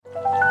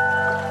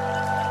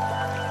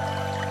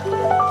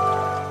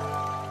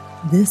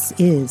This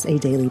is a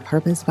Daily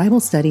Purpose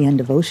Bible Study and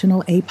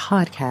Devotional, a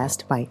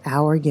podcast by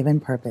Our Given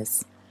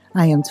Purpose.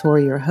 I am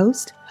Tori, your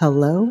host.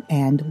 Hello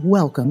and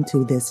welcome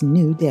to this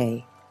new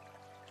day.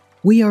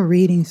 We are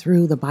reading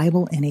through the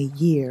Bible in a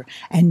year,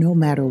 and no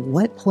matter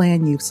what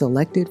plan you've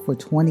selected for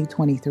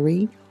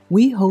 2023,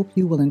 we hope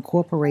you will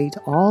incorporate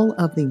all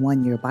of the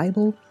one-year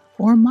Bible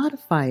or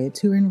modify it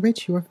to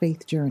enrich your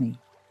faith journey.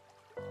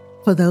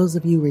 For those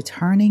of you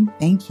returning,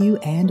 thank you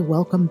and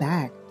welcome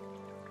back.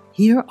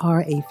 Here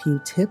are a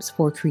few tips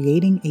for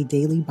creating a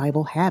daily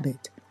Bible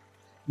habit.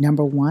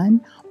 Number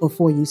 1,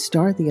 before you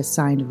start the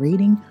assigned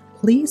reading,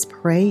 please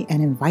pray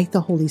and invite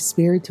the Holy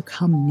Spirit to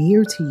come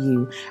near to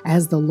you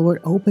as the Lord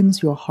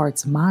opens your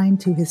heart's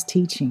mind to His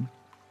teaching.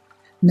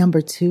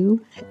 Number 2,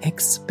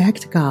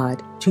 expect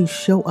God to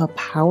show up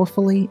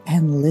powerfully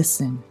and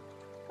listen.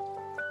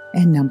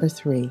 And number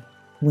 3,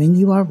 when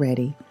you are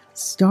ready,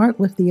 start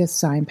with the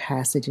assigned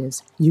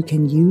passages. You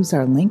can use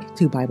our link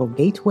to Bible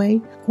Gateway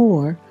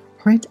or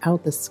print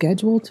out the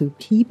schedule to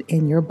keep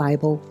in your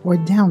Bible or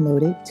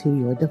download it to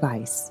your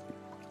device.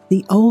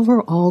 The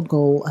overall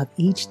goal of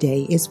each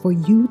day is for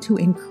you to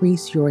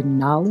increase your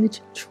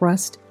knowledge,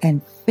 trust,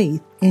 and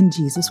faith in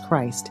Jesus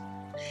Christ.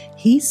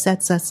 He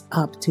sets us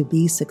up to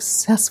be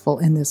successful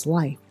in this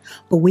life,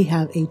 but we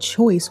have a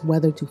choice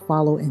whether to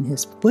follow in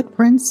His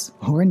footprints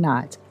or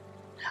not.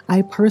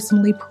 I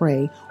personally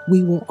pray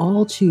we will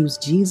all choose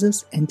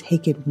Jesus and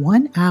take it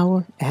 1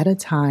 hour at a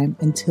time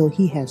until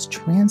He has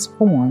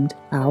transformed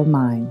our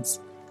minds.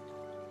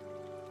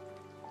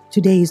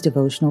 Today's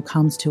devotional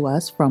comes to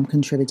us from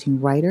contributing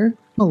writer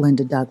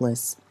Melinda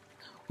Douglas.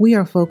 We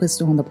are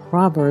focused on the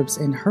Proverbs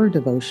in her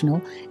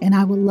devotional, and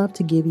I would love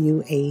to give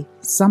you a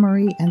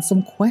summary and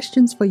some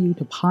questions for you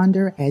to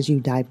ponder as you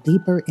dive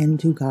deeper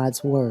into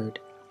God's Word.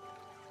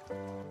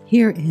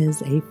 Here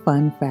is a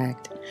fun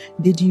fact.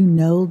 Did you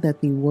know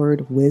that the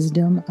word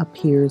wisdom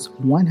appears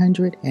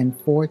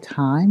 104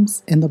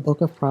 times in the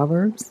book of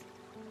Proverbs?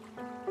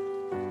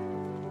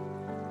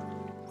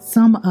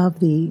 Some of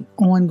the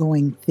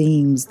ongoing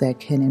themes that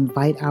can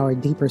invite our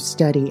deeper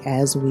study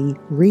as we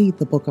read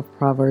the book of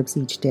Proverbs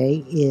each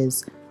day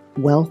is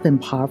wealth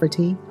and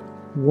poverty,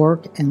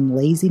 work and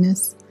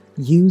laziness,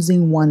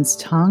 using one's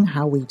tongue,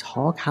 how we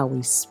talk, how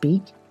we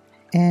speak,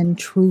 and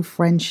true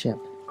friendship.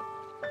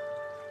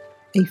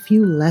 A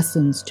few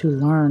lessons to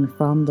learn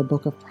from the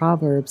book of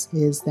Proverbs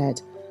is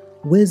that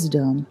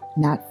wisdom,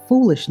 not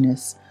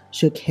foolishness,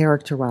 should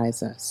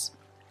characterize us.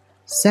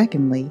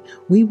 Secondly,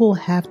 we will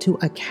have to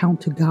account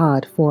to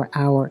God for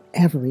our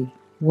every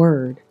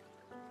word.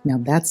 Now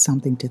that's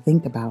something to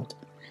think about.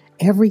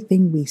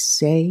 Everything we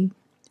say,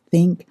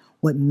 think,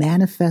 what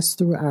manifests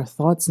through our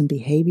thoughts and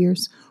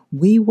behaviors,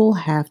 we will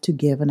have to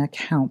give an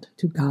account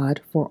to God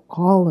for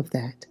all of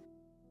that.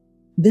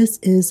 This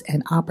is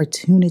an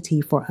opportunity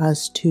for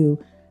us to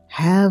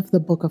have the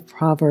book of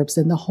Proverbs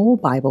and the whole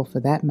Bible, for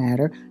that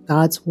matter,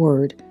 God's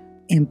Word,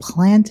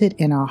 implanted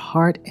in our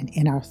heart and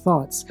in our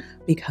thoughts,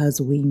 because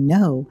we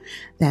know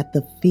that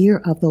the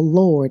fear of the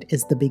Lord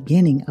is the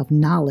beginning of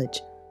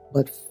knowledge,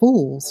 but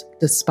fools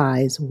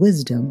despise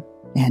wisdom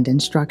and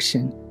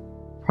instruction.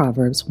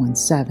 Proverbs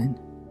 1:7.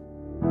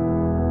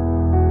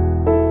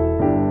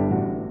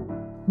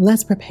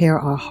 Let's prepare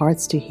our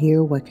hearts to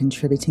hear what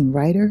contributing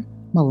writer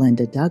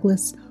Melinda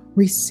Douglas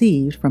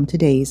received from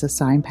today's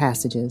assigned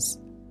passages.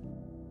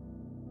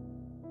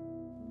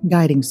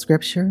 Guiding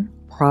Scripture,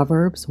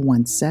 Proverbs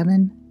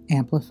 1:7,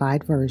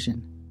 Amplified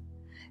Version.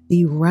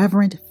 The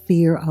reverent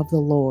fear of the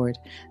Lord,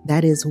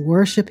 that is,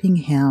 worshiping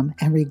Him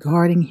and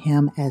regarding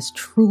Him as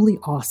truly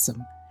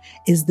awesome,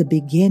 is the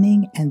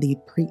beginning and the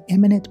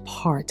preeminent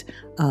part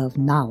of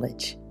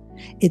knowledge,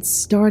 its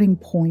starting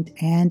point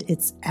and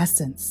its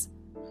essence.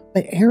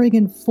 But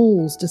arrogant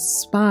fools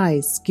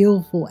despise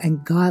skillful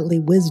and godly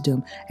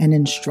wisdom and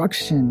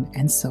instruction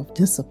and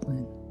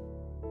self-discipline.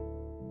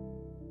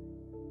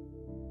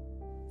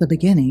 The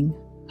Beginning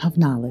of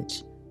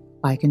Knowledge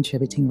by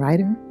contributing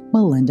writer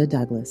Melinda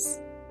Douglas.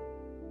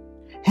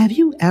 Have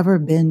you ever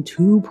been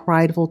too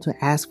prideful to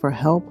ask for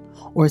help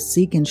or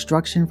seek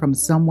instruction from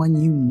someone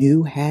you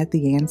knew had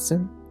the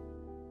answer?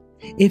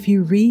 If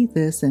you read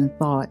this and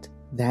thought,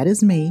 "That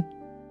is me,"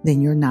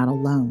 then you're not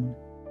alone.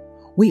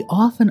 We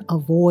often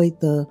avoid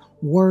the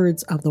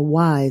words of the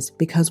wise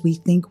because we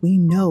think we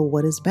know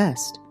what is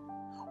best.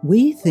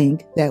 We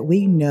think that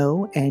we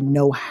know and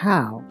know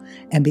how,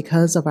 and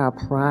because of our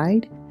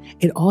pride,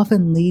 it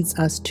often leads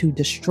us to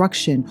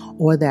destruction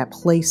or that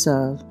place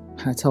of,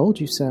 "I told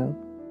you so."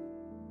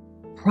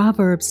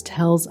 Proverbs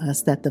tells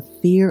us that the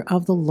fear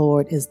of the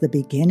Lord is the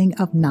beginning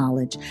of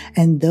knowledge,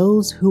 and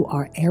those who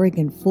are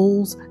arrogant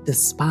fools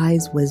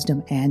despise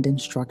wisdom and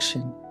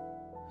instruction.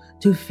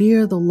 To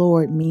fear the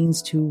Lord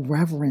means to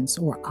reverence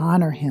or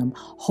honor Him,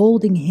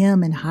 holding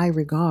Him in high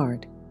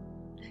regard.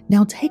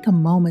 Now take a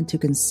moment to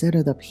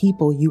consider the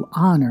people you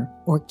honor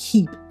or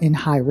keep in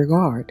high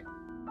regard.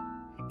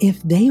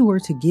 If they were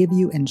to give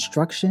you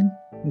instruction,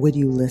 would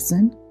you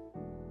listen?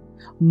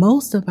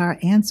 Most of our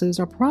answers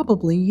are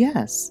probably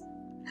yes.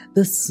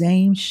 The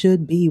same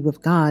should be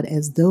with God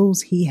as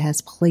those He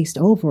has placed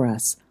over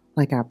us,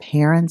 like our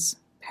parents,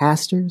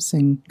 pastors,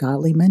 and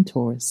godly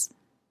mentors.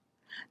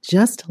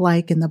 Just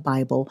like in the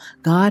Bible,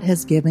 God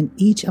has given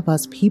each of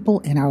us people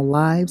in our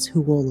lives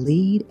who will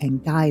lead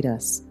and guide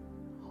us.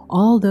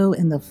 Although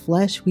in the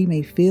flesh we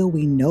may feel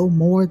we know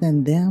more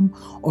than them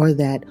or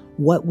that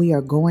what we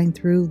are going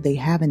through they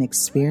haven't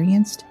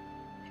experienced,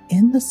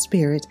 in the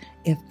spirit,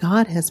 if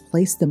God has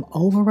placed them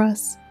over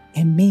us,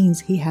 it means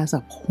He has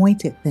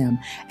appointed them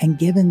and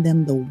given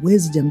them the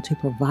wisdom to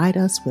provide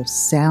us with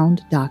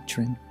sound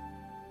doctrine.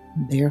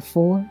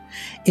 Therefore,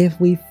 if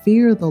we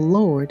fear the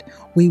Lord,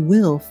 we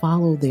will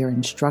follow their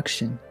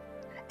instruction.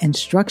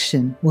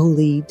 Instruction will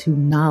lead to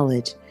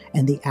knowledge,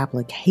 and the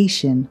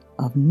application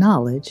of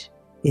knowledge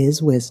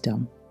is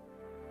wisdom.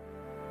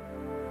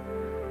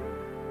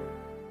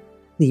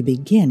 The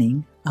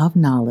Beginning of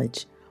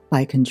Knowledge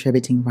by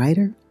contributing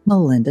writer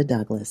Melinda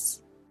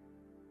Douglas.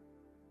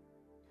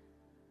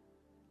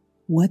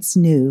 What's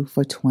new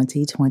for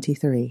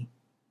 2023?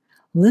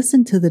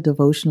 Listen to the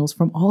devotionals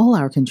from all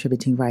our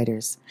contributing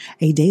writers.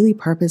 A Daily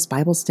Purpose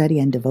Bible Study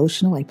and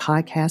Devotional, a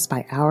podcast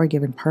by Our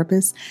Given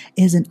Purpose,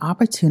 is an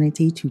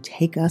opportunity to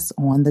take us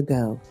on the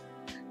go.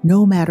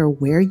 No matter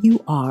where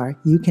you are,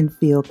 you can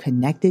feel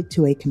connected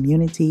to a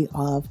community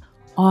of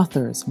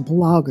authors,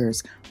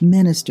 bloggers,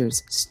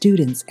 ministers,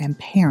 students, and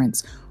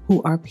parents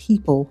who are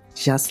people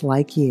just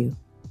like you.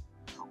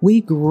 We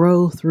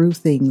grow through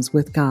things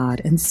with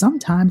God, and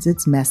sometimes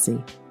it's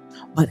messy.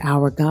 But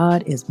our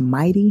God is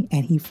mighty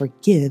and He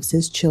forgives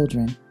His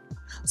children.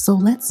 So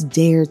let's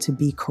dare to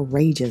be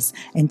courageous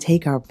and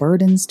take our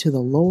burdens to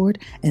the Lord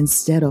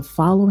instead of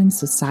following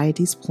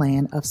society's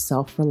plan of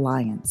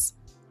self-reliance.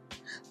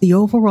 The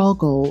overall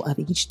goal of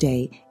each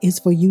day is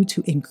for you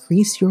to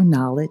increase your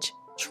knowledge,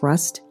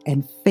 trust,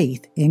 and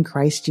faith in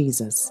Christ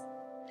Jesus.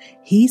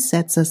 He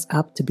sets us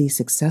up to be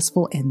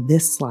successful in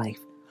this life,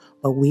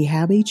 but we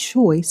have a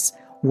choice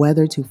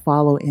whether to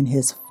follow in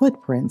His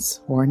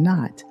footprints or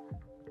not.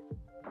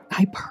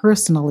 I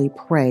personally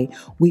pray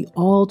we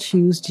all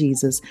choose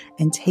Jesus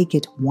and take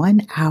it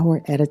 1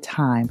 hour at a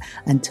time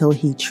until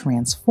He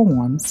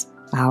transforms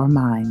our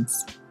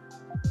minds.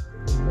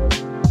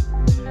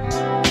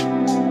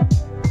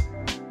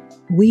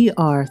 We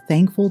are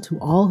thankful to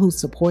all who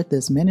support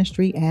this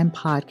ministry and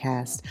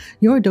podcast.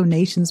 Your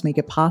donations make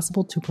it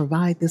possible to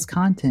provide this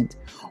content.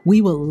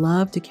 We would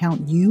love to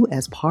count you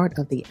as part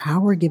of the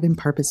Our Given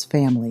Purpose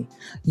family.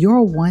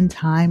 Your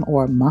one-time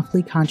or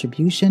monthly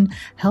contribution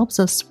helps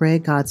us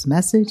spread God's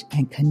message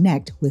and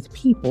connect with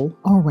people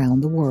around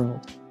the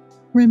world.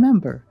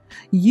 Remember,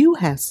 you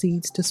have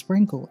seeds to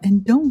sprinkle,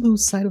 and don't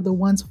lose sight of the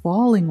ones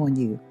falling on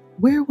you.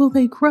 Where will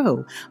they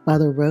grow? By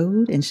the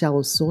road, in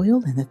shallow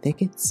soil, in the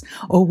thickets?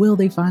 Or will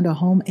they find a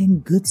home in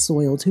good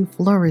soil to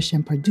flourish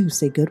and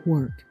produce a good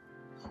work?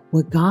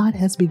 What God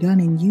has begun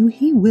in you,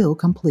 He will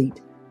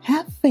complete.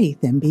 Have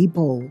faith and be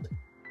bold.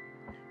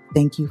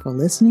 Thank you for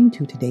listening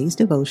to today's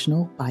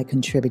devotional by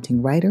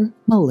contributing writer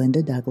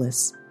Melinda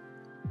Douglas.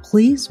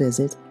 Please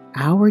visit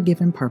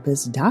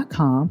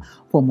OurGivenPurpose.com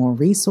for more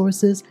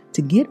resources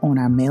to get on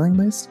our mailing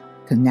list,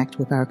 connect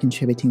with our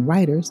contributing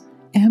writers,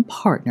 and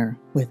partner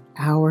with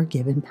Our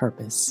Given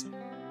Purpose.